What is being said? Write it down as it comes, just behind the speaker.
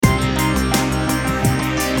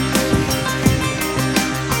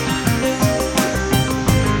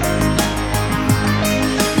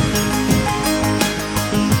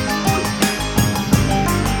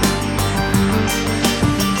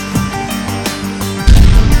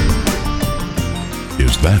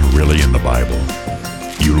that really in the Bible?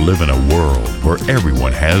 You live in a world where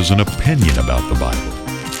everyone has an opinion about the Bible.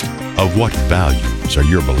 Of what values are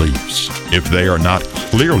your beliefs if they are not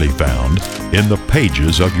clearly found in the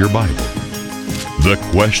pages of your Bible? The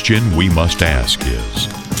question we must ask is,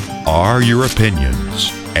 are your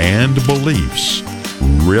opinions and beliefs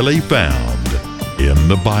really found in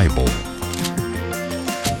the Bible?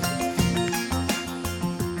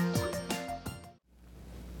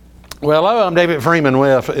 Well, hello, I'm David Freeman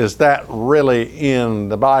with Is That Really in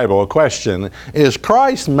the Bible? Question, is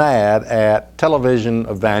Christ mad at television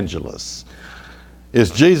evangelists? Is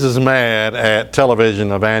Jesus mad at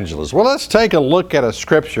television evangelists? Well, let's take a look at a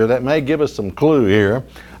scripture that may give us some clue here.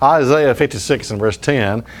 Isaiah 56 and verse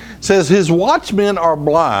 10 says, His watchmen are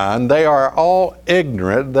blind, they are all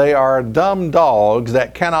ignorant, they are dumb dogs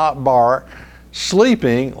that cannot bark,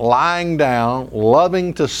 sleeping, lying down,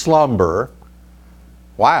 loving to slumber.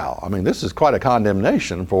 Wow, I mean, this is quite a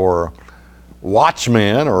condemnation for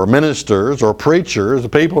watchmen or ministers or preachers, the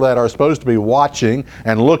people that are supposed to be watching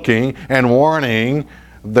and looking and warning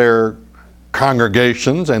their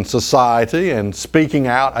congregations and society and speaking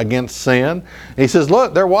out against sin. He says,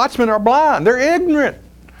 look, their watchmen are blind, they're ignorant.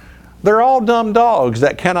 They're all dumb dogs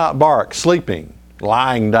that cannot bark, sleeping,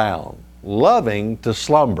 lying down, loving to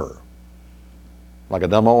slumber. Like a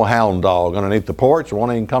dumb old hound dog underneath the porch,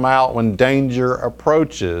 wanting to come out when danger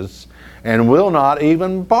approaches, and will not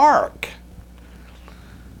even bark.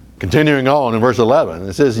 Continuing on in verse 11,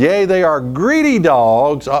 it says, Yea, they are greedy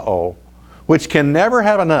dogs, which can never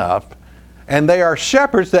have enough, and they are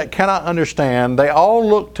shepherds that cannot understand. They all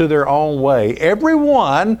look to their own way, every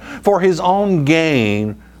one for his own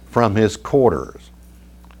gain from his quarters.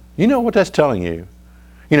 You know what that's telling you?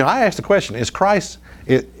 You know, I asked the question, is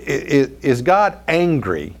God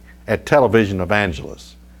angry at television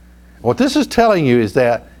evangelists? What this is telling you is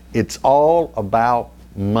that it's all about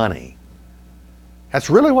money. That's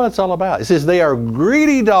really what it's all about. It says they are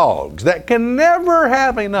greedy dogs that can never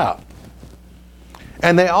have enough.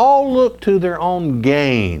 And they all look to their own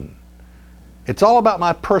gain. It's all about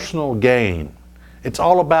my personal gain. It's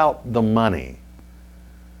all about the money.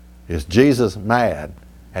 Is Jesus mad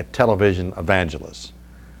at television evangelists?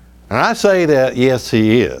 And I say that, yes,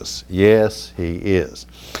 he is. Yes, he is.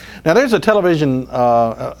 Now, there's a television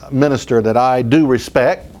minister that I do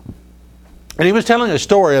respect, and he was telling a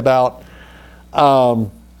story about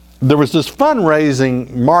there was this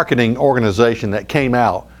fundraising marketing organization that came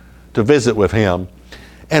out to visit with him,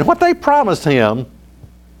 and what they promised him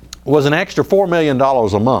was an extra $4 million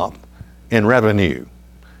a month in revenue,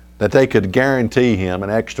 that they could guarantee him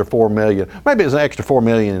an extra $4 million. Maybe it's an extra $4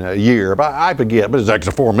 million a year, but I forget, but it's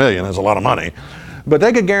extra $4 million, that's a lot of money. But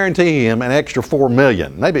they could guarantee him an extra $4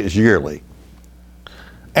 million, maybe it's yearly.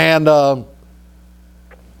 And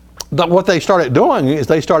what they started doing is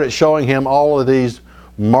they started showing him all of these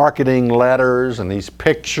marketing letters and these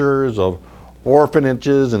pictures of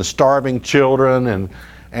orphanages and starving children,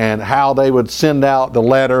 and how they would send out the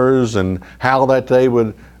letters and how that they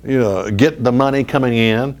would, get the money coming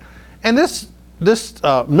in. And this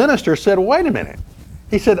minister said, wait a minute.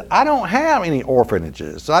 He said, I don't have any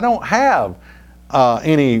orphanages. I don't have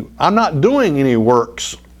I'm not doing any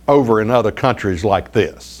works over in other countries like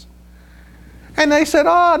this. And they said,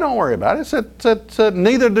 don't worry about it. Said,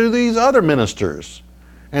 neither do these other ministers.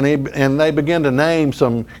 And they began to name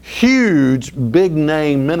some huge, big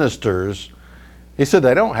name ministers. He said,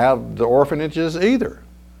 they don't have the orphanages either.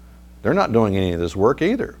 They're not doing any of this work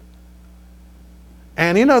either.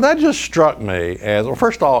 And that just struck me as, well,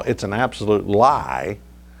 first of all, it's an absolute lie.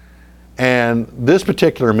 And this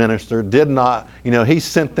particular minister did not, he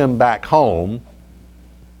sent them back home,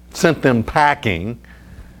 sent them packing,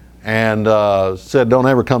 and said, don't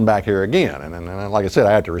ever come back here again. And like I said,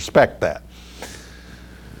 I have to respect that.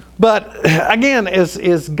 But again,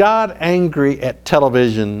 is God angry at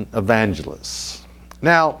television evangelists?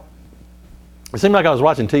 Now, it seemed like I was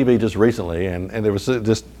watching TV just recently, and there was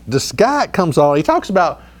this guy comes on. He talks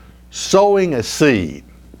about sowing a seed,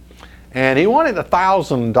 and he wanted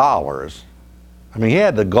 $1,000. I mean, he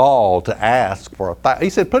had the gall to ask for he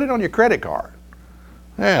said, put it on your credit card.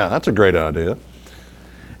 Yeah, that's a great idea.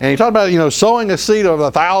 And he talked about sowing a seed of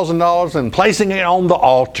 $1,000 and placing it on the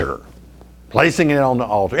altar,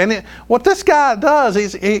 And what this guy does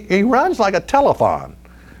is he runs like a telethon.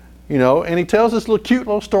 And he tells this cute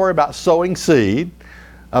little story about sowing seed,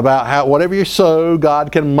 about how whatever you sow,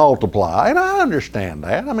 God can multiply. And I understand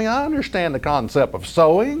that. I mean, I understand the concept of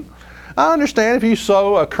sowing. I understand if you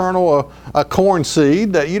sow a kernel, a corn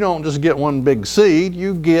seed, that you don't just get one big seed,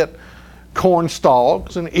 you get corn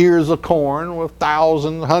stalks and ears of corn with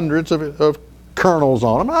thousands, hundreds of kernels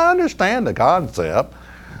on them. I understand the concept.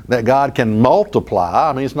 that God can multiply.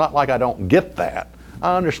 I mean, it's not like I don't get that.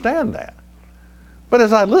 I understand that. But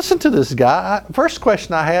as I listened to this guy, first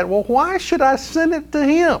question I had, well, why should I send it to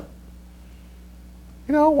him?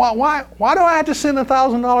 You know, why do I have to send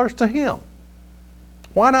 $1,000 to him?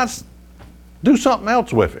 Why not do something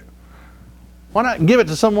else with it? Why not give it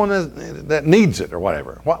to someone that needs it or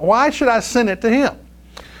whatever? Why should I send it to him?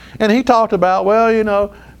 And he talked about, well, you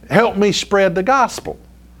know, help me spread the gospel.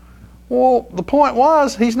 Well, the point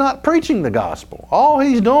was, he's not preaching the gospel. All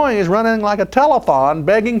he's doing is running like a telethon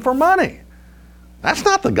begging for money. That's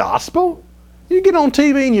not the gospel. You get on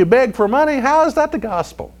TV and you beg for money, how is that the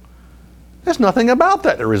gospel? There's nothing about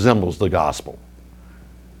that resembles the gospel.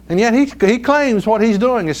 And yet he claims what he's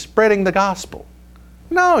doing is spreading the gospel.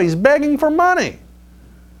 No, he's begging for money.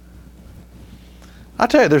 I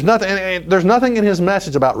tell you, there's nothing in his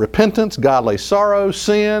message about repentance, godly sorrow,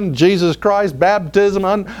 sin, Jesus Christ, baptism,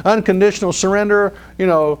 unconditional surrender, you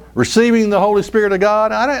know, receiving the Holy Spirit of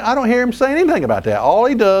God. I don't hear him say anything about that. All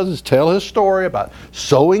he does is tell his story about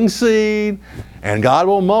sowing seed, and God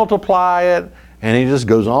will multiply it, and he just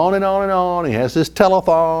goes on and on and on. He has this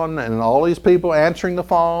telethon, and all these people answering the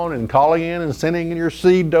phone and calling in and sending in your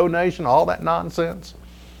seed donation, all that nonsense.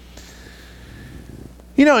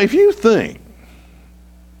 You know, if you think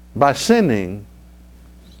by sending,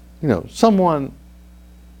 you know, someone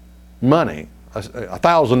money, a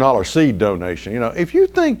 $1,000 seed donation, you know, if you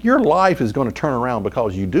think your life is going to turn around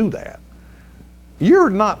because you do that, you're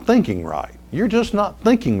not thinking right. You're just not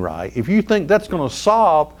thinking right if you think that's going to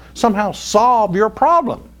somehow solve your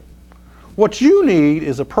problem. What you need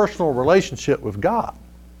is a personal relationship with God.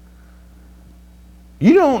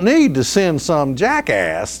 You don't need to send some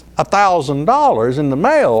jackass $1,000 in the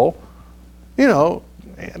mail. You know,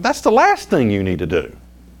 that's the last thing you need to do.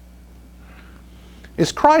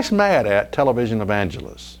 Is Christ mad at television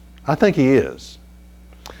evangelists? I think he is.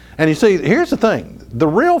 And you see, here's the thing. The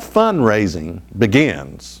real fundraising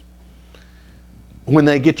begins when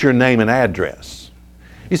they get your name and address.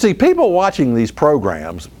 You see, people watching these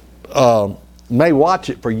programs may watch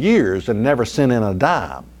it for years and never send in a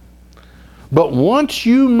dime. But once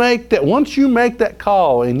you make that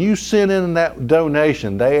call and you send in that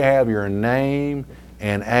donation, they have your name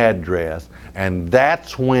and address, and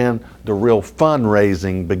that's when the real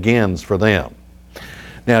fundraising begins for them.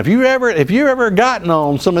 Now, if you ever gotten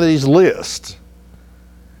on some of these lists,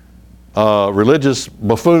 religious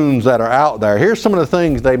buffoons that are out there, here's some of the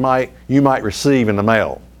things you might receive in the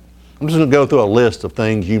mail. I'm just going to go through a list of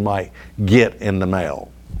things you might get in the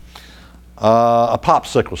mail. A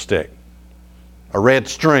popsicle stick, a red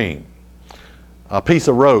string, a piece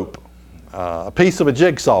of rope, a piece of a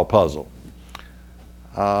jigsaw puzzle,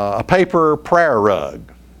 a paper prayer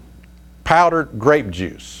rug, powdered grape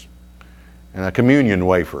juice, and a communion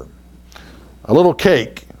wafer, a little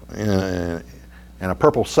cake and a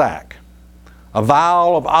purple sack, a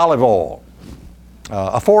vial of olive oil,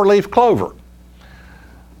 a 4-leaf clover,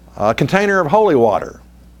 a container of holy water,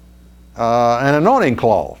 an anointing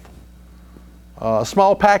cloth, a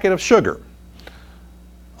small packet of sugar,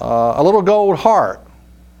 a little gold heart,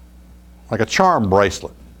 like a charm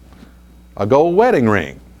bracelet, a gold wedding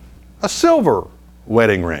ring, a silver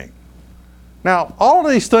wedding ring. Now, all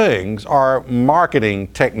of these things are marketing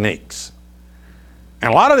techniques.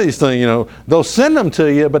 And a lot of these things, you know, they'll send them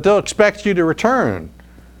to you, but they'll expect you to return.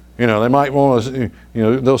 You know, they might want to, you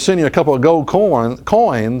know, they'll send you a couple of gold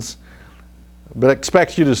coins, but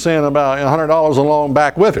expect you to send about $100 along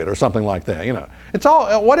back with it or something like that, you know. It's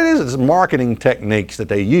all, what it is marketing techniques that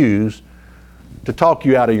they use to talk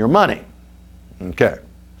you out of your money. Okay.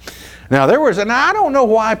 Now and I don't know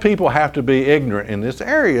why people have to be ignorant in this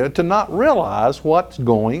area to not realize what's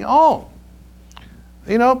going on.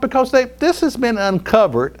 You know, because this has been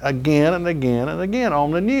uncovered again and again and again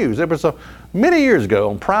on the news. There was many years ago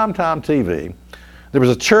on primetime TV, there was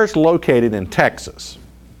a church located in Texas.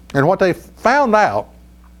 And what they found out,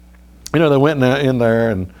 you know, they went in there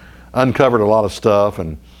and uncovered a lot of stuff,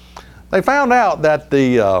 and they found out that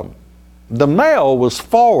the mail was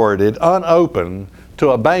forwarded unopened to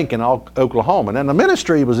a bank in Oklahoma. And the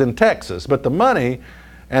ministry was in Texas, but the money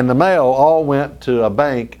and the mail all went to a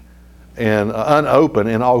bank unopened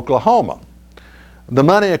in Oklahoma. The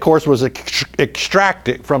money, of course, was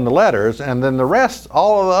extracted from the letters, and then the rest,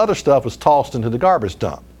 all of the other stuff, was tossed into the garbage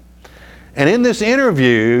dump. And in this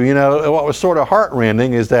interview, you know, what was sort of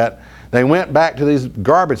heartrending is that they went back to these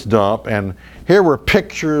garbage dump, and here were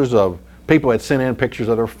pictures of people had sent in pictures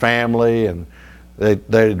of their family, and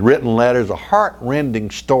they'd written letters of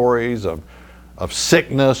heart-rending stories of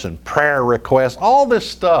sickness and prayer requests. All this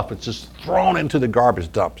stuff is just thrown into the garbage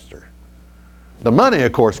dumpster. The money,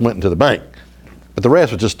 of course, went into the bank. but the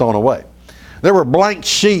rest was just thrown away. There were blank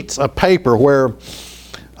sheets of paper where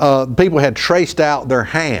people had traced out their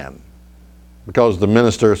hand, because the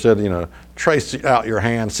minister said, trace out your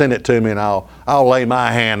hand, send it to me, and I'll lay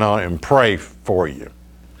my hand on it and pray for you.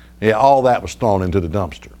 Yeah, all that was thrown into the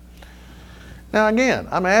dumpster. Now again,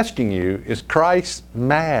 I'm asking you, is Christ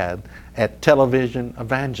mad at television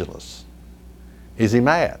evangelists? Is he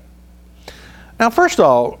mad? Now, first of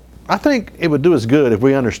all, I think it would do us good if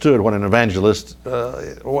we understood what an evangelist,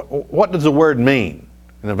 what does the word mean,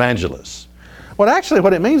 an evangelist? Well, actually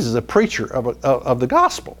what it means is a preacher of the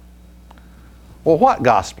gospel. Well, what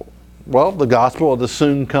gospel? Well, the gospel of the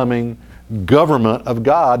soon coming government of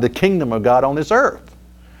God, the kingdom of God on this earth.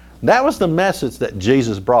 That was the message that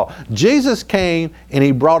Jesus brought. Jesus came and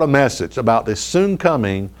he brought a message about this soon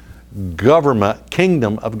coming government,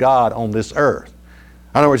 kingdom of God on this earth.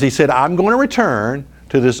 In other words, he said, I'm going to return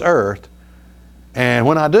to this earth, and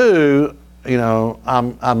when I do,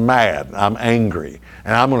 I'm mad, I'm angry,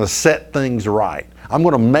 and I'm going to set things right. I'm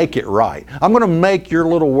going to make it right. I'm going to make your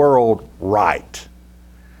little world right.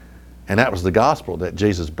 And that was the gospel that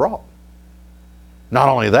Jesus brought. Not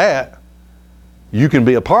only that, you can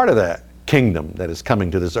be a part of that kingdom that is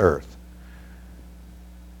coming to this earth.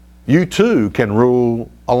 You too can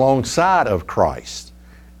rule alongside of Christ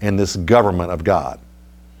in this government of God.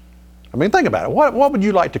 I mean, think about it. What would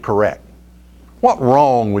you like to correct? What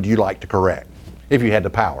wrong would you like to correct if you had the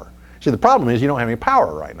power? See, the problem is you don't have any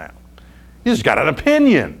power right now. You just got an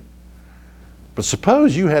opinion. But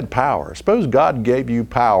suppose you had power. Suppose God gave you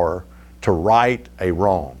power to right a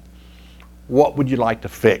wrong. What would you like to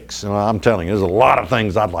fix? And I'm telling you, there's a lot of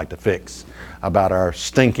things I'd like to fix about our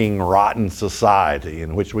stinking, rotten society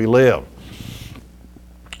in which we live.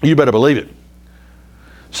 You better believe it.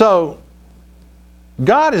 So,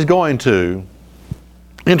 God is going to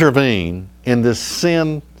intervene in this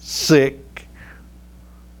sin-sick,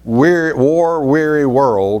 war-weary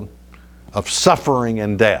world of suffering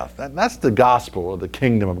and death. That's the gospel of the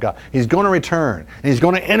kingdom of God. He's going to return, and he's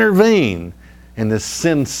going to intervene in this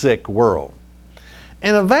sin-sick world.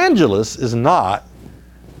 An evangelist is not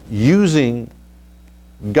using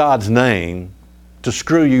God's name to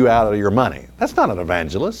screw you out of your money. That's not an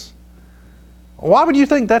evangelist. Why would you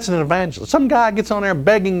think that's an evangelist? Some guy gets on there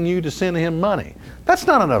begging you to send him money. That's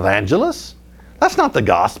not an evangelist. That's not the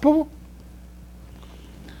gospel.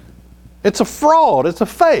 It's a fraud. It's a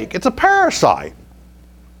fake. It's a parasite.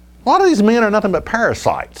 A lot of these men are nothing but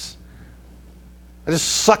parasites. They just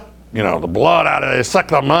suck, the blood out of it. They suck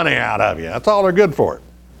the money out of you. That's all they're good for.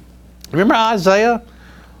 Remember Isaiah?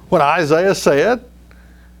 What Isaiah said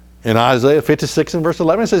in Isaiah 56 and verse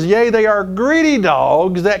 11, it says, yea, they are greedy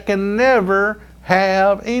dogs that can never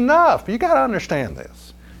have enough. You got to understand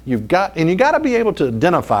this. You got to be able to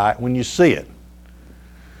identify it when you see it.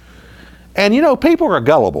 And people are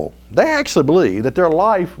gullible. They actually believe that their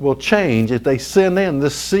life will change if they send in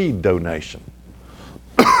this seed donation.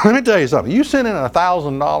 Let me tell you something. You send in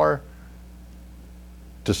 $1,000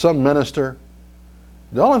 to some minister,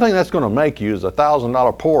 the only thing that's going to make you is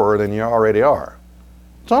 $1,000 poorer than you already are.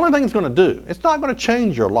 It's the only thing it's going to do. It's not going to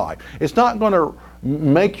change your life. It's not going to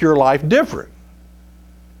make your life different.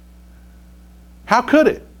 How could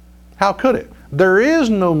it? How could it? There is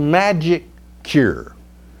no magic cure.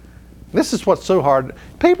 This is what's so hard.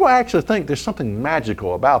 People actually think there's something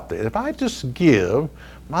magical about this. If I just give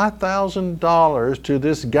my $1,000 to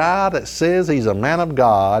this guy that says he's a man of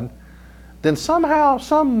God, then somehow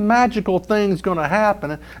some magical thing's going to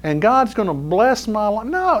happen and God's going to bless my life.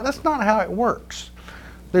 No, that's not how it works.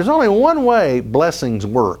 There's only one way blessings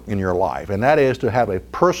work in your life, and that is to have a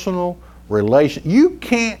personal relation. You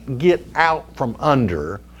can't get out from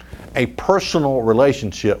under a personal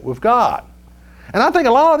relationship with God. And I think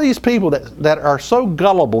a lot of these people that are so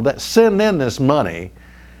gullible that send in this money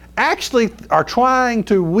actually are trying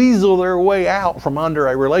to weasel their way out from under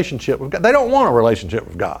a relationship with God. They don't want a relationship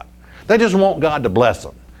with God. They just want God to bless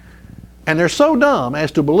them. And they're so dumb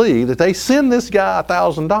as to believe that they send this guy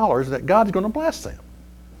 $1,000 that God's going to bless them.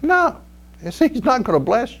 No, he's not going to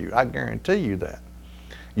bless you. I guarantee you that.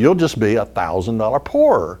 You'll just be $1,000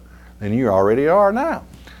 poorer than you already are now.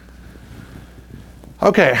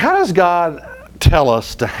 Okay, how does God tell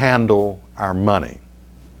us to handle our money?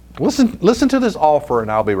 Listen to this offer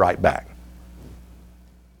and I'll be right back.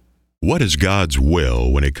 What is God's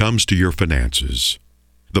will when it comes to your finances?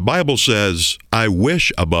 The Bible says, I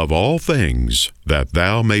wish above all things that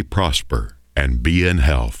thou may prosper and be in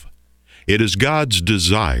health. It is God's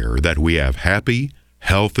desire that we have happy,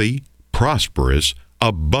 healthy, prosperous,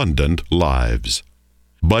 abundant lives.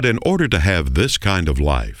 But in order to have this kind of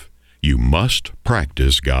life, you must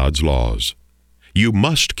practice God's laws. You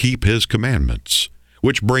must keep His commandments,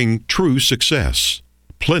 which bring true success,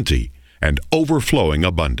 plenty, and overflowing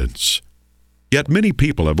abundance. Yet many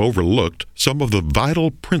people have overlooked some of the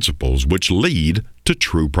vital principles which lead to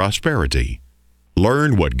true prosperity.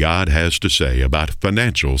 Learn what God has to say about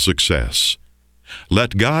financial success.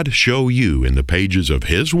 Let God show you in the pages of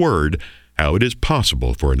His Word how it is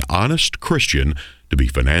possible for an honest Christian to be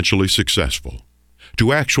financially successful,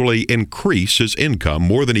 to actually increase his income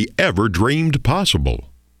more than he ever dreamed possible.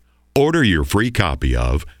 Order your free copy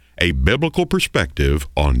of A Biblical Perspective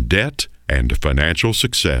on Debt and Financial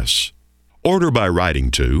Success. Order by writing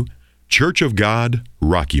to Church of God,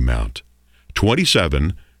 Rocky Mount,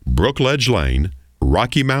 27 Brookledge Lane,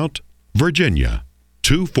 Rocky Mount, Virginia,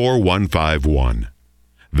 24151.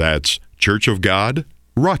 That's Church of God,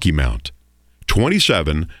 Rocky Mount,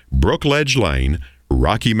 27 Brookledge Lane,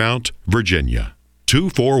 Rocky Mount, Virginia,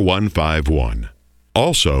 24151.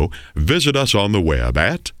 Also, visit us on the web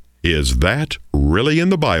at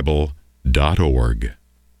isthatreallyinthebible.org.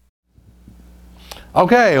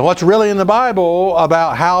 Okay, what's really in the Bible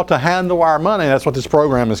about how to handle our money? That's what this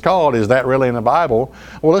program is called, Is That Really in the Bible?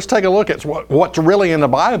 Well, let's take a look at what's really in the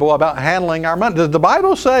Bible about handling our money. Does the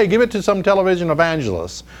Bible say, give it to some television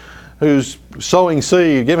evangelist who's sowing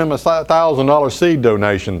seed, give him a $1,000 seed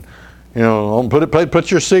donation, put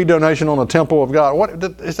your seed donation on the temple of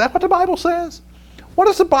God? Is that what the Bible says? What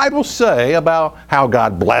does the Bible say about how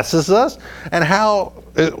God blesses us and how,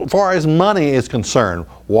 as far as money is concerned,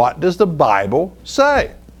 what does the Bible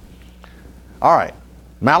say? All right,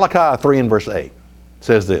 Malachi 3 and verse 8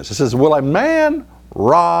 says this. It says, will a man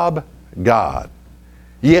rob God?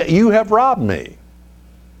 Yet you have robbed me.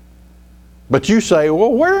 But you say,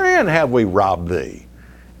 well, wherein have we robbed thee?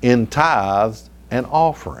 In tithes and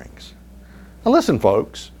offerings. Now listen,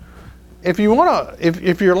 folks, if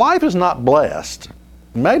your life is not blessed,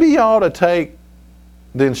 maybe you ought to take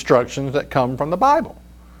the instructions that come from the Bible.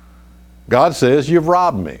 God says, you've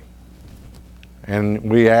robbed me. And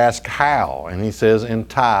we ask how, and He says, in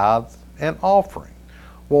tithes and offering.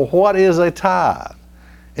 Well, what is a tithe?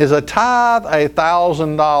 Is a tithe a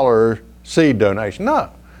 $1,000 seed donation?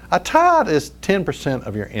 No. A tithe is 10%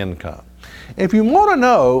 of your income. If you want to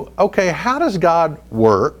know, okay, how does God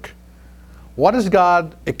work? What does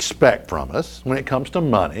God expect from us when it comes to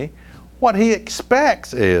money? What He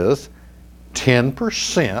expects is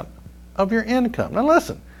 10% of your income. Now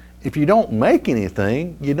listen, if you don't make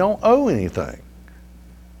anything, you don't owe anything.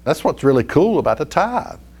 That's what's really cool about the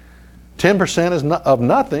tithe. 10% of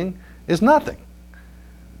nothing is nothing.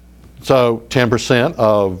 So 10%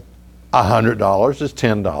 of $100 is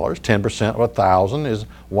 $10. 10% of 1,000 is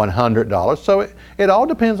 $100. So it all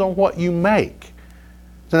depends on what you make.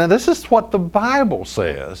 So now this is what the Bible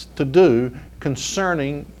says to do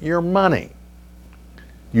concerning your money.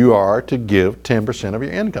 You are to give 10% of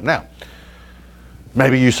your income. Now,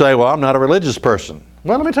 maybe you say, well, I'm not a religious person.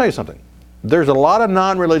 Well, let me tell you something. There's a lot of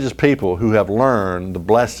non-religious people who have learned the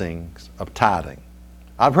blessings of tithing.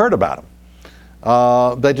 I've heard about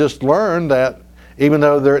them. They just learned that even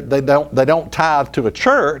though they don't tithe to a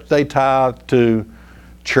church, they tithe to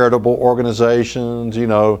charitable organizations,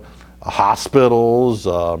 hospitals,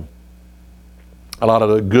 a lot of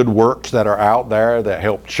the good works that are out there that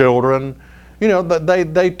help children.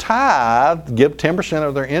 They tithe, give 10%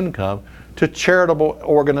 of their income to charitable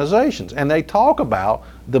organizations. And they talk about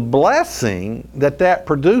the blessing that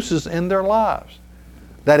produces in their lives.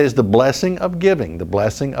 That is the blessing of giving, the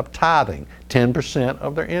blessing of tithing, 10%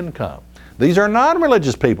 of their income. These are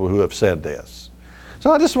non-religious people who have said this.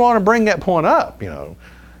 So I just want to bring that point up,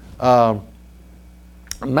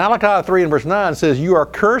 Malachi 3 and verse 9 says, you are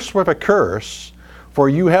cursed with a curse, for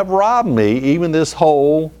you have robbed me, even this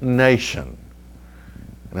whole nation.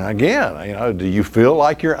 Now again, do you feel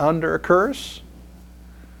like you're under a curse?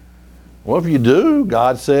 Well, if you do,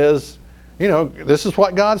 God says, this is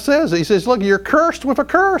what God says. He says, look, you're cursed with a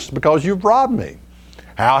curse because you've robbed me.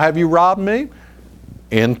 How have you robbed me?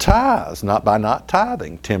 In tithes, not by not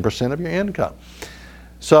tithing, 10% of your income.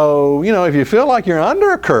 So, if you feel like you're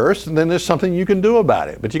under a curse, then there's something you can do about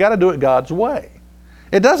it. But you got to do it God's way.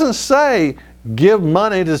 It doesn't say give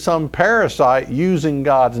money to some parasite using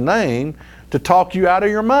God's name to talk you out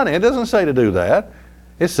of your money. It doesn't say to do that.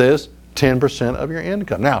 It says 10% of your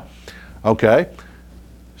income. Now, okay,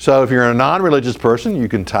 so if you're a non-religious person, you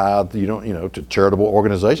can tithe, to charitable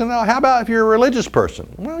organizations. Now, how about if you're a religious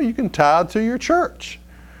person? Well, you can tithe to your church.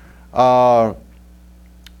 Of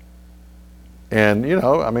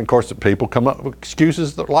course, people come up with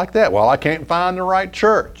excuses like that. Well, I can't find the right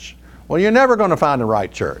church. Well, you're never going to find the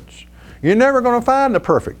right church. You're never going to find the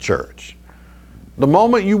perfect church. The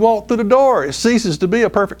moment you walk through the door, it ceases to be a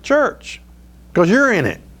perfect church. because you're in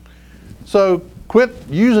it. So quit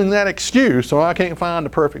using that excuse, so I can't find the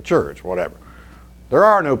perfect church, whatever. There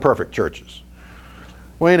are no perfect churches.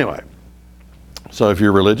 Well, anyway, so if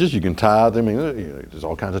you're religious, you can tithe. I mean, there's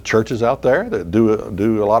all kinds of churches out there that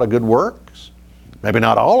do a lot of good works. Maybe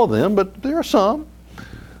not all of them, but there are some.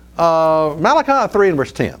 Malachi 3 and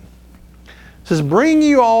verse 10 says, "Bring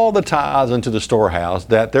you all the tithes into the storehouse,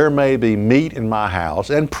 that there may be meat in my house,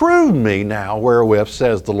 and prove me now wherewith,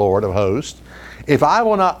 says the Lord of hosts, if I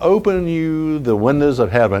will not open you the windows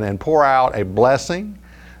of heaven and pour out a blessing,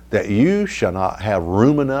 that you shall not have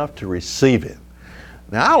room enough to receive it."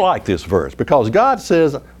 Now, I like this verse because God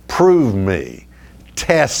says, prove me,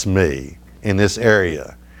 test me in this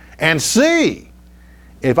area, and see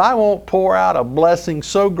if I won't pour out a blessing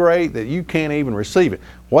so great that you can't even receive it.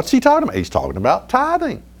 What's he talking about? He's talking about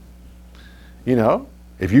tithing. You know,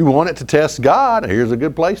 if you want it to test God, here's a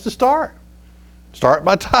good place to start. Start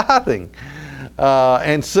by tithing.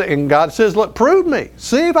 And God says, look, prove me.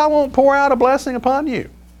 See if I won't pour out a blessing upon you.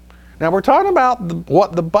 Now, we're talking about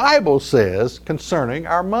what the Bible says concerning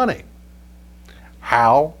our money.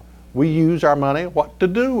 How we use our money, what to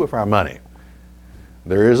do with our money.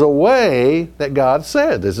 There is a way that God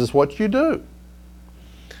said, this is what you do.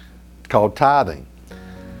 It's called tithing.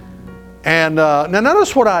 And now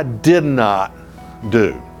notice what I did not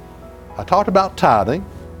do. I talked about tithing.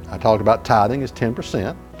 I talked about tithing is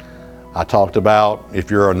 10%. I talked about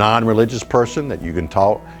if you're a non-religious person that you can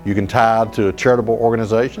tithe to a charitable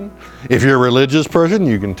organization. If you're a religious person,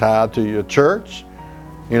 you can tithe to your church,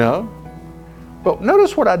 you know. But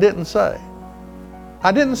notice what I didn't say.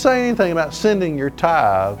 I didn't say anything about sending your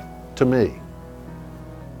tithe to me.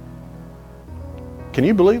 Can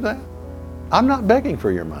you believe that? I'm not begging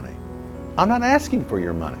for your money. I'm not asking for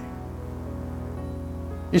your money.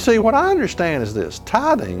 You see, what I understand is this: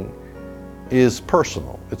 tithing is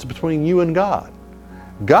personal. It's between you and God.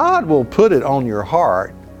 God will put it on your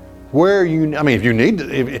heart where if you need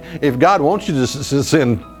to, if God wants you to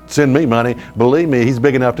send me money, believe me, He's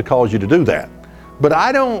big enough to cause you to do that. But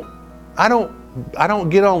I don't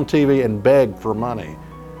get on TV and beg for money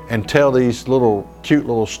and tell these cute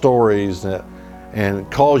little stories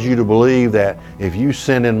and cause you to believe that if you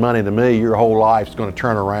send in money to me, your whole life's going to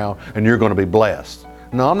turn around and you're going to be blessed.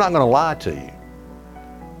 No, I'm not going to lie to you.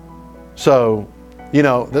 So, you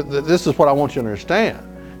know, this is what I want you to understand.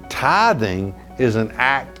 Tithing is an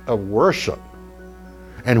act of worship.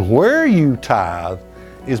 And where you tithe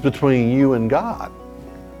is between you and God.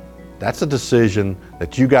 That's a decision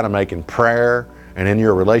that you got to make in prayer and in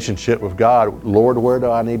your relationship with God. Lord, where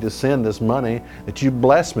do I need to send this money that you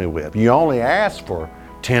bless me with? You only ask for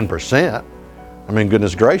 10%. I mean,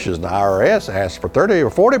 goodness gracious, the IRS asks for 30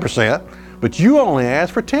 or 40%, but you only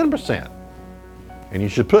ask for 10%. And you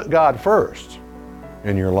should put God first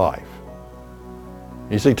in your life.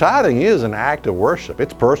 You see, tithing is an act of worship.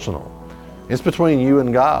 It's personal. It's between you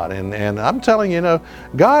and God. And I'm telling you,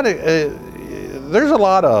 God, there's a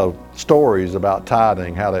lot of stories about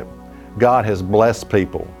tithing, how that God has blessed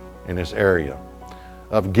people in this area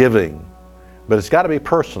of giving. But it's got to be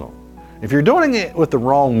personal. If you're doing it with the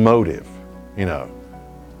wrong motive,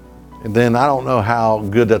 then I don't know how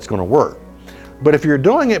good that's going to work. But if you're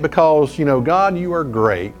doing it because, God, you are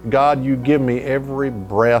great. God, you give me every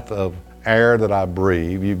breath of air that I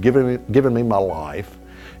breathe. You've given me my life.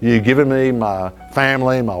 You've given me my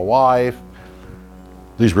family, my wife,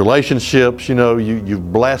 these relationships,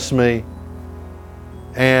 you've blessed me.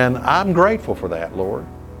 And I'm grateful for that, Lord.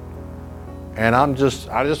 And I just,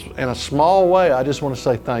 in a small way, I just want to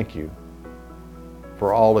say thank you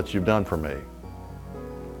for all that you've done for me.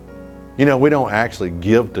 We don't actually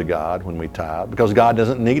give to God when we tithe because God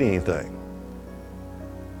doesn't need anything.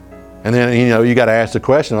 And then, you got to ask the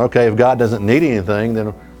question, okay, if God doesn't need anything,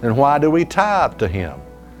 then why do we tithe to Him?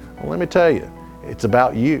 Well, let me tell you, it's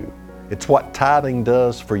about you. It's what tithing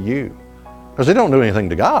does for you. Because they don't do anything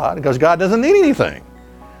to God because God doesn't need anything.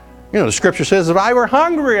 The scripture says, if I were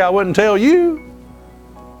hungry, I wouldn't tell you.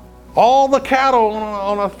 All the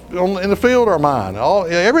cattle in the field are mine.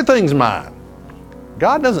 Everything's mine.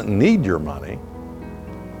 God doesn't need your money.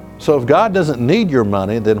 So if God doesn't need your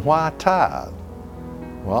money, then why tithe?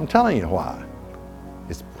 Well, I'm telling you why.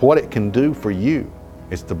 It's what it can do for you.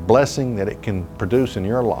 It's the blessing that it can produce in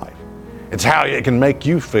your life. It's how it can make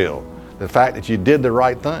you feel. The fact that you did the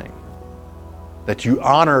right thing. That you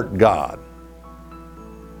honored God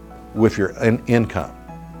with your income.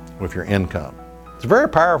 It's a very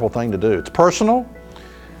powerful thing to do. It's personal,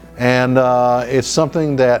 and it's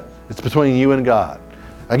something that it's between you and God.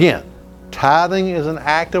 Again, tithing is an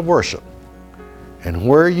act of worship, and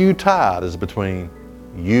where you tithe is between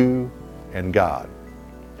you and God,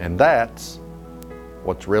 and that's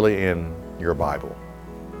what's really in your Bible.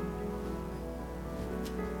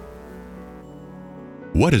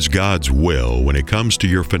 What is God's will when it comes to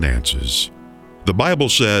your finances? The Bible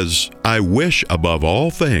says, "I wish above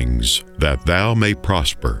all things that thou may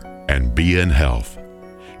prosper and be in health."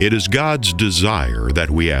 It is God's desire that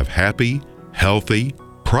we have happy, healthy,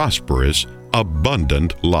 prosperous,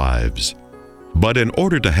 abundant lives. But in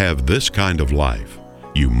order to have this kind of life,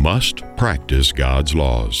 you must practice God's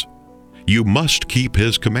laws. You must keep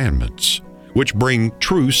His commandments, which bring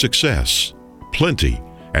true success, plenty,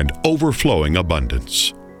 and overflowing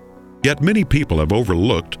abundance. Yet many people have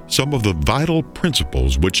overlooked some of the vital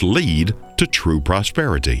principles which lead to true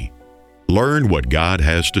prosperity. Learn what God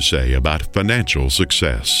has to say about financial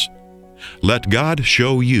success. Let God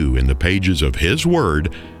show you in the pages of His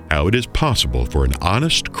Word how it is possible for an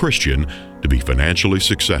honest Christian to be financially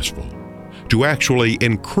successful, to actually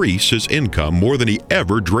increase his income more than he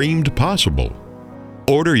ever dreamed possible.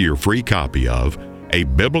 Order your free copy of A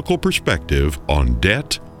Biblical Perspective on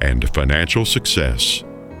Debt and Financial Success.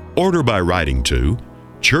 Order by writing to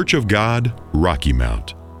Church of God, Rocky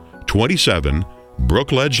Mount, 27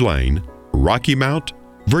 Brookledge Lane, Rocky Mount,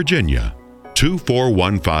 Virginia,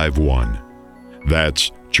 24151.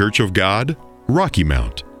 That's Church of God, Rocky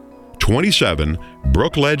Mount, 27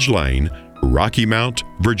 Brookledge Lane, Rocky Mount,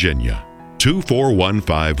 Virginia,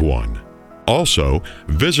 24151. Also,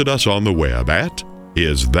 visit us on the web at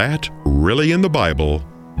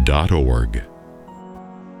isthatreallyinthebible.org.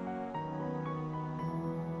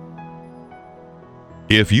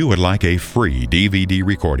 If you would like a free DVD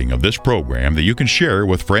recording of this program that you can share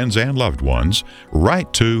with friends and loved ones,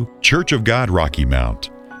 write to Church of God Rocky Mount,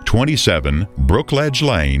 27 Brookledge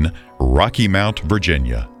Lane, Rocky Mount,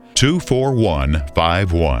 Virginia,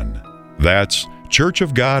 24151. That's Church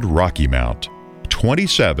of God Rocky Mount,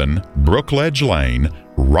 27 Brookledge Lane,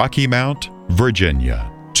 Rocky Mount,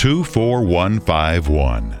 Virginia,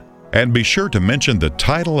 24151. And be sure to mention the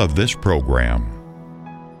title of this program.